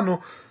לנושא שלנו,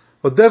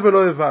 עודה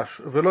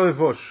ולא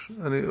אבוש.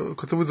 אני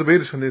כותב את זה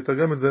ביידיש, אני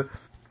אתרגם את זה,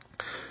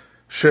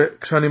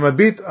 שכשאני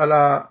מביט על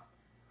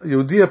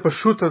היהודי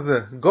הפשוט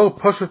הזה, גור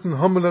פשוטן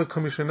הומלר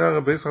קומישיונר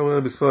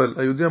בישראל,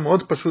 היהודי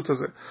המאוד פשוט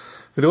הזה,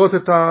 ולראות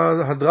את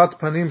ההדרת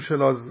פנים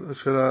שלו,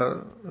 של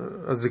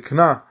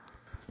הזקנה,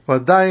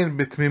 ועדיין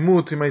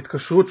בתמימות עם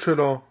ההתקשרות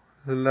שלו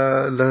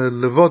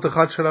ללוות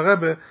אחד של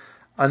הרבה,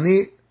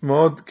 אני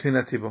מאוד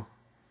קינאתי בו.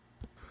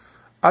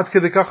 עד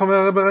כדי כך אומר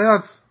הרב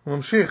רייץ, הוא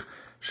ממשיך,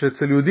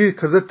 שאצל יהודי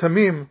כזה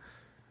תמים,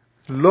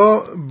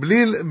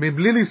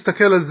 מבלי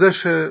להסתכל על זה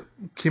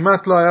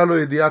שכמעט לא היה לו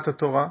ידיעת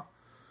התורה,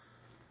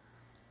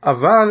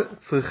 אבל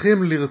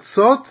צריכים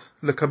לרצות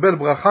לקבל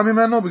ברכה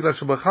ממנו, בגלל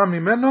שברכה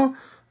ממנו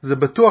זה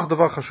בטוח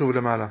דבר חשוב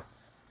למעלה.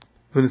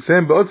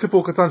 ונסיים בעוד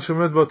סיפור קטן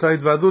שעומד באותה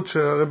התוועדות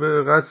שהרב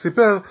רייץ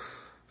סיפר,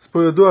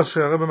 סיפור ידוע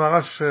שהרב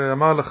מהר"ש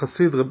אמר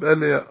לחסיד רב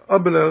אלי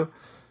אבלר,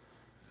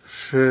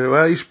 שהוא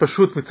היה איש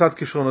פשוט מצד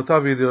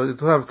כישרונותיו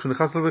וידיעותיו, כשהוא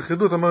נכנס לו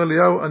ביחידות, אמר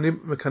אליהו, אני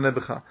מקנא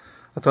בך.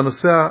 אתה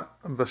נוסע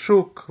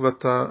בשוק,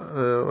 ואתה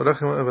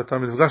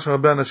מפגש עם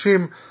הרבה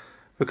אנשים,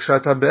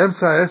 וכשאתה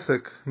באמצע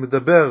העסק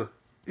מדבר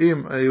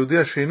עם היהודי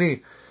השני,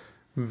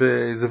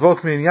 באיזה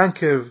וורט מעין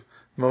ינקב,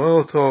 מעורר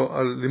אותו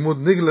על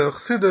לימוד ניגלה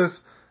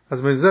חסידס,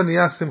 אז מזה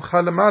נהיה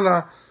שמחה למעלה,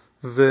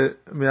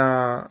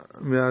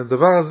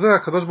 ומהדבר הזה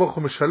הקדוש ברוך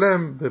הוא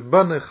משלם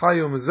בבנה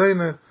חי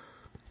ומזיינה,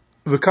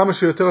 וכמה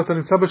שיותר אתה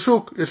נמצא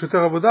בשוק, יש יותר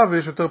עבודה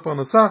ויש יותר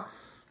פרנסה.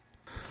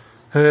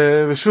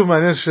 ושוב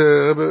מעניין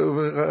שרב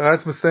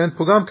רייץ מסיין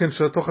פה גם כן,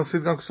 שאותו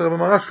חסיד גם כשרב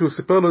מהר"ש, שהוא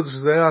סיפר לו את זה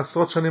שזה היה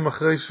עשרות שנים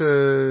אחרי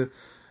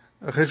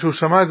שהוא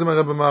שמע את זה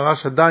מהרב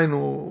מהר"ש, עדיין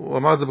הוא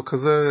אמר את זה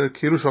בכזה,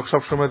 כאילו שהוא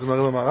עכשיו שומע את זה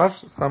מהרב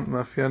מהר"ש, סתם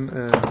מאפיין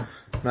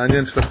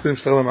מעניין של החסידים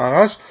של הרב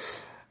מהר"ש,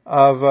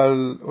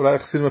 אבל אולי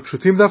החסידים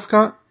הפשוטים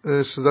דווקא,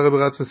 שזה הרב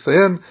רייץ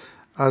מסיין.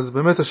 אז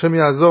באמת השם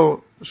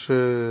יעזור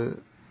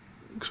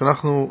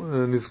כשאנחנו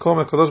נזכור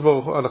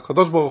על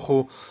הקדוש ברוך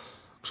הוא,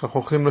 כשאנחנו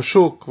הולכים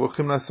לשוק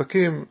והולכים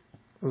לעסקים,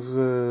 אז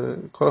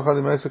כל אחד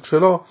עם העסק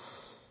שלו,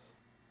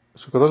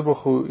 שהקדוש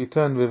ברוך הוא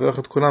ייתן ויברך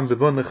את כולם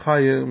בבון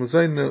חי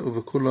ומזיין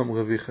ובכולם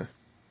רוויחה.